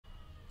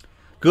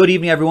Good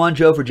evening, everyone.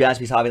 Joe for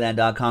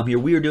JaspysHobbyland.com here.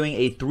 We are doing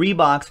a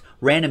 3-box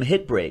random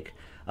hit break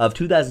of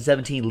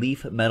 2017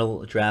 Leaf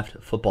Metal Draft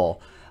Football.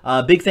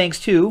 Big thanks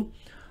to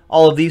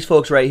all of these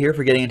folks right here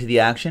for getting into the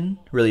action.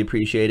 Really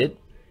appreciate it.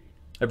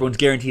 Everyone's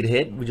guaranteed a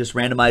hit. We just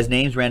randomize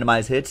names,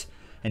 randomize hits,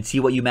 and see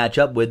what you match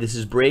up with. This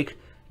is break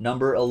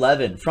number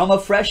 11 from a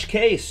fresh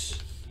case.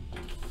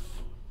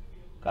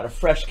 Got a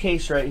fresh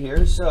case right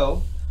here.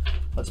 So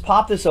let's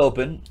pop this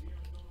open.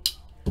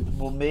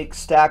 We'll make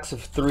stacks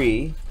of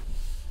 3.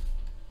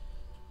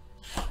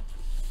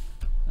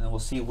 And we'll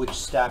see which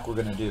stack we're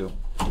going to do.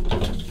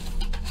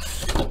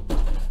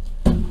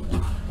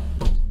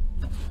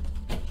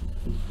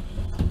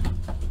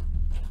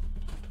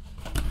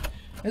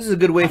 This is a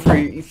good way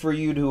for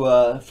you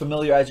to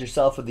familiarize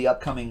yourself with the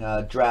upcoming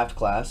draft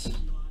class.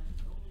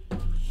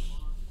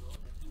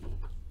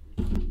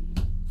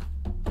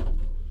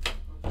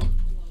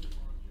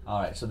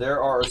 Alright, so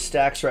there are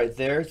stacks right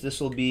there.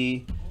 This will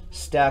be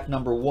stack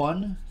number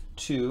 1,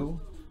 2,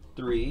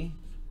 3,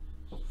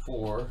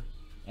 4,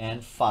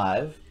 and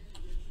 5.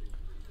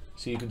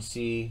 So you can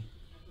see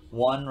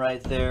 1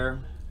 right there,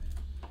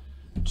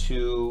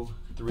 2,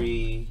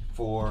 3,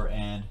 4,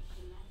 and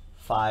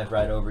 5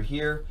 right over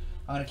here.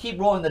 I'm going to keep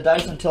rolling the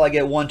dice until I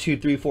get 1, 2,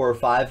 3, 4, or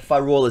 5. If I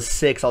roll a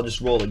 6, I'll just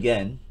roll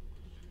again.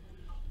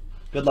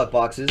 Good luck,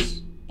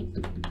 boxes.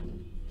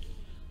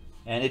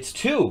 And it's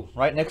 2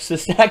 right next to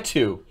stack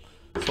 2.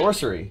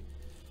 Sorcery.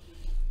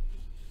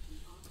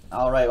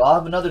 Alright, well, I'll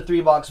have another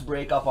 3-box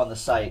break up on the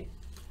site.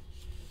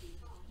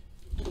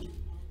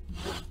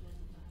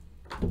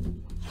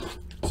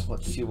 So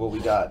let's see what we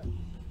got.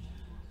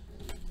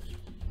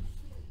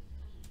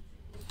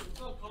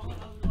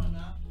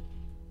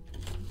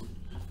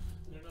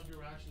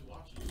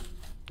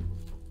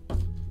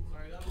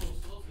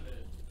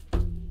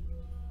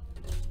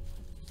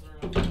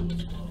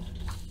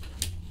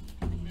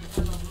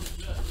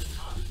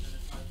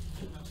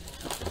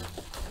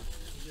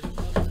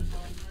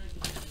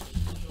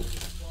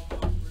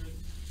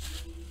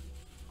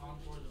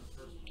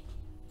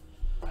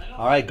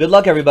 All right, good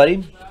luck,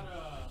 everybody.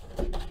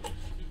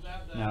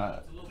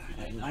 Now,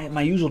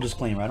 my usual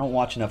disclaimer, I don't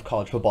watch enough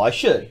college football. I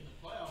should,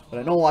 but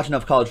I don't watch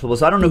enough college football,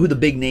 so I don't know who the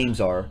big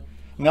names are. I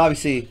mean,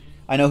 obviously,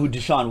 I know who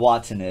Deshaun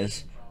Watson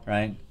is,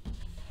 right?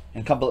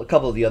 And a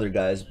couple of the other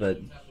guys,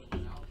 but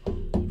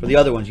for the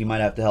other ones, you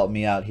might have to help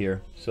me out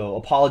here. So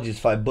apologies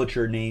if I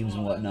butcher names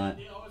and whatnot.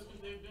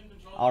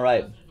 All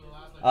right.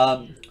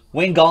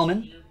 Wayne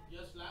Gallman,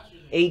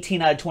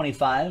 18 out of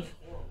 25,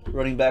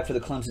 running back for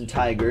the Clemson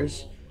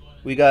Tigers.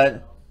 We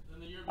got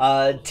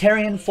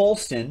Terrion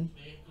Folston,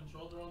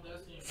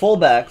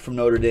 fullback from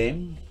Notre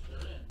Dame.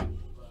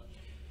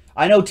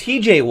 I know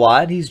TJ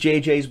Watt. He's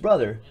JJ's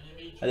brother.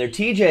 There,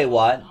 TJ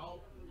Watt,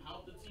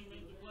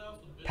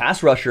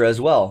 pass rusher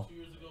as well.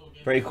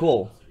 Very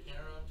cool.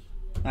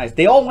 Nice.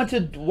 They all went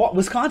to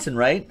Wisconsin,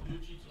 right?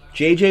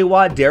 JJ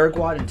Watt, Derek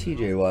Watt, and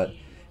TJ Watt.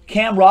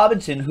 Cam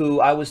Robinson, who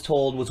I was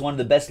told was one of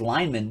the best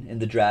linemen in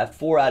the draft,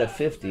 4 out of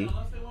 50,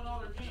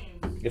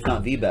 if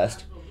not the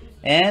best.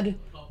 And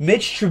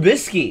Mitch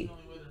Trubisky,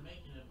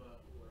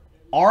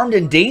 armed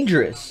and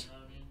dangerous,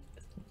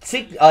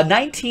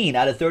 19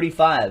 out of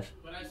 35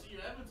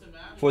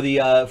 for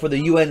the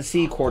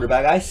UNC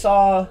quarterback. I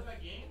saw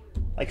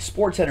like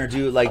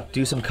SportsCenter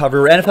do some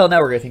cover, NFL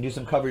Network I think do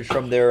some coverage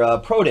from their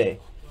pro day.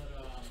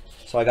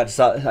 So I got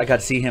to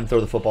see him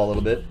throw the football a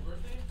little bit.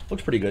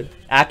 Looks pretty good,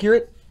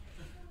 accurate,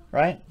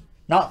 right?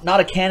 Not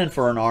a cannon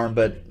for an arm,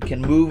 but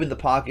can move in the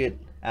pocket,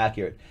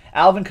 accurate.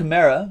 Alvin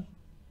Kamara,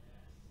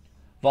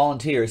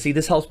 volunteer. See,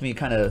 this helps me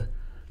kind of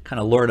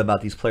learn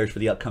about these players for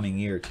the upcoming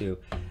year too.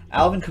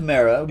 Alvin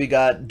Kamara. We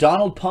got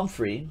Donald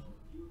Pumphrey,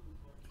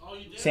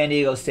 San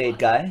Diego State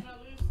guy.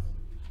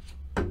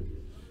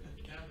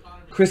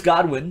 Chris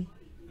Godwin,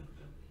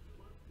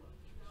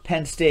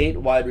 Penn State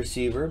wide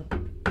receiver.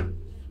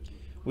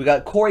 We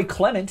got Corey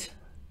Clement,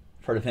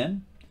 heard of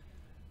him,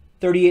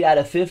 38 out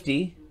of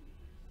 50,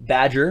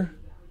 Badger,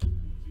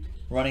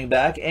 running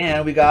back.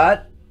 And we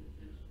got,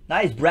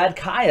 nice, Brad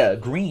Kaya,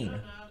 green,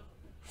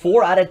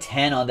 4 out of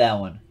 10 on that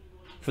one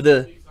for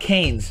the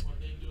Canes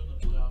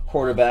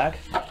quarterback.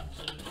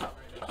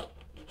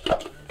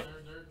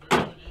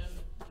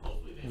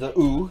 The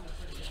ooh.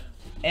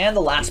 And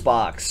the last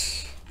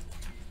box.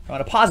 I'm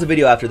going to pause the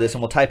video after this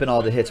and we'll type in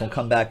all the hits and we'll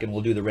come back and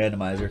we'll do the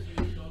randomizer.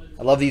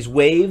 I love these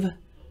wave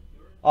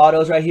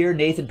autos right here.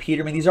 Nathan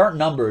Peterman. These aren't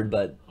numbered,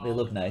 but they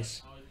look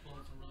nice.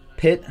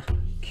 Pitt,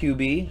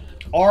 QB.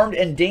 Armed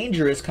and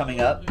Dangerous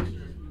coming up.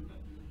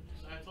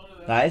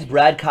 Nice.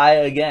 Brad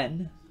Kaya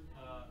again.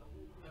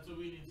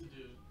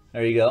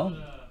 There you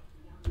go.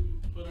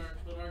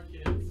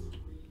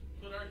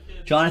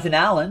 Jonathan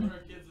Allen,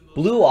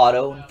 blue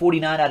auto,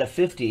 49 out of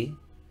 50.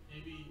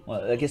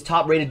 Well, I guess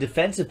top-rated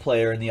defensive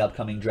player in the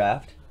upcoming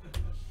draft.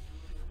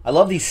 I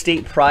love these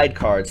State Pride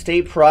cards.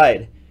 State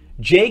Pride.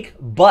 Jake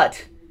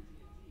Butt,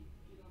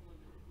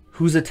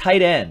 who's a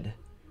tight end.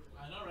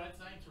 I know,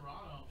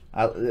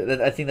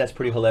 right? I think that's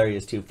pretty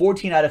hilarious, too.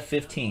 14 out of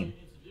 15.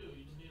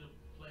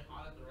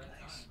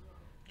 Nice.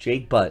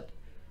 Jake Butt,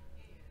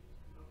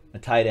 a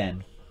tight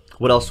end.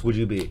 What else would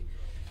you be?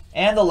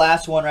 And the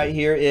last one right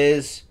here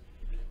is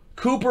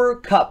Cooper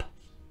Kupp.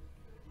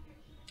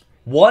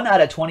 1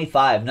 out of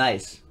 25.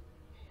 Nice.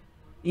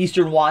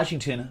 Eastern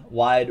Washington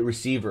wide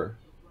receiver.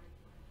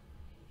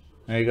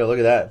 There you go. Look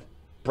at that.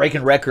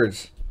 Breaking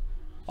records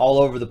all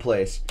over the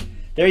place.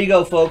 There you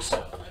go, folks.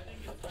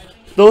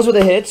 Those were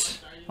the hits.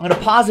 I'm going to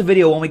pause the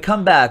video. When we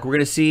come back, we're going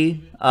to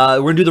see,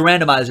 we're going to do the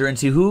randomizer and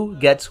see who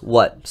gets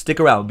what.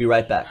 Stick around. We'll be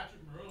right back.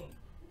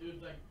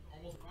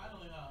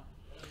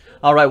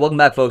 All right, welcome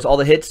back, folks. All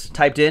the hits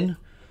typed in.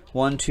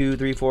 1, 2,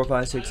 3, 4,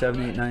 5, 6,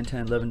 7, 8, 9,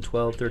 10, 11,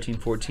 12, 13,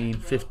 14,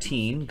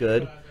 15.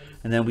 Good.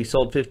 And then we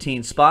sold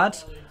 15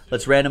 spots.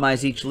 Let's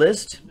randomize each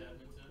list.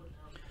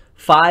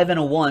 5 and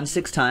a 1,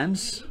 6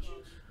 times.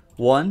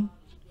 1,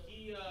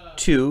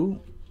 2,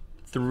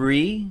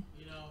 3,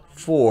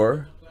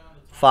 4,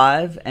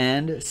 5,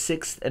 and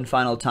 6th and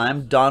final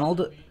time.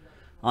 Donald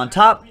on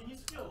top.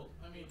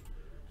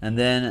 And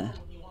then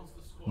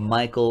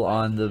Michael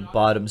on the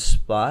bottom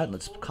spot.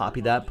 Let's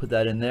copy that, put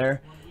that in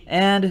there.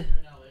 And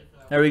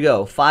there we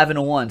go. 5 and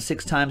a 1,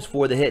 6 times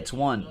for the hits.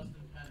 1,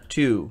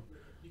 2,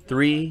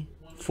 3,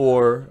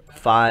 4,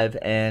 5,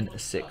 and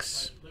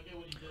 6.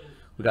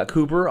 We got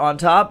Cooper on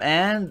top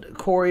and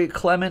Corey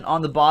Clement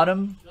on the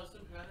bottom,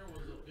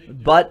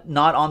 but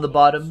not on the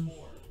bottom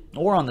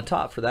or on the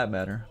top for that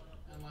matter.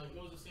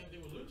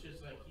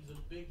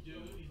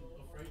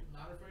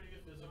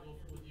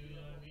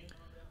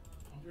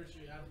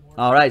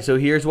 All right, so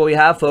here's what we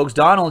have, folks.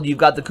 Donald, you've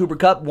got the Cooper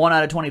Kupp, 1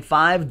 out of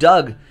 25.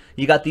 Doug,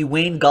 you got the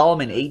Wayne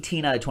Gallman,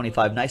 18 out of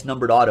 25. Nice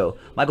numbered auto.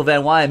 Michael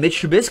Van Wye, Mitch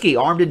Trubisky,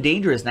 Armed and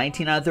Dangerous,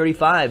 19 out of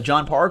 35.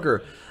 John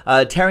Parker,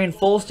 Terrian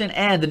Folston,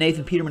 and the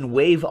Nathan Peterman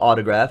Wave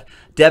autograph.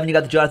 Devin, you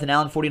got the Jonathan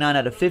Allen, 49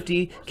 out of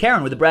 50.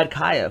 Karen with the Brad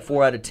Kaya,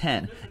 4 out of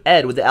 10.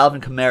 Ed with the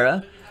Alvin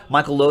Kamara.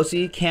 Michael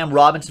Losi, Cam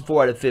Robinson,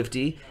 4 out of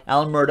 50.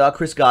 Alan Murdoch,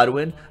 Chris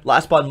Godwin.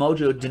 Last Spot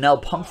Mojo,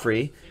 Danelle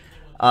Pumphrey.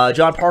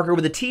 John Parker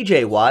with the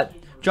TJ Watt.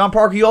 John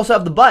Parker, you also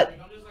have the Butt.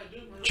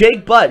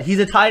 Jake Butt, he's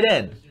a tight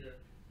end.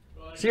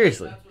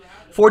 Seriously.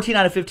 14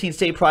 out of 15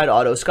 State Pride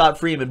auto. Scott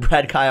Freeman,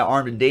 Brad Kaya,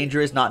 Armed and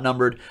Dangerous, not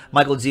numbered.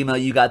 Michael Zima,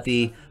 you got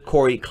the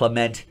Corey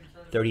Clement,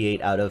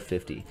 38 out of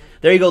 50.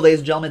 There you go, ladies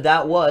and gentlemen.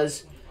 That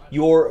was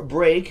your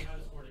break.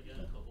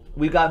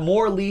 We've got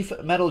more Leaf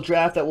Metal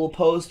Draft that we'll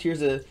post.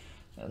 Here's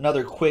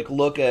another quick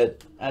look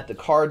at the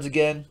cards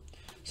again.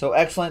 So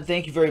excellent.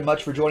 Thank you very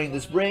much for joining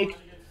this break.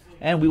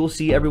 And we will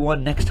see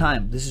everyone next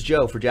time. This is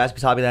Joe for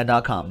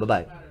JaspysHobbyland.com.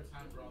 Bye-bye.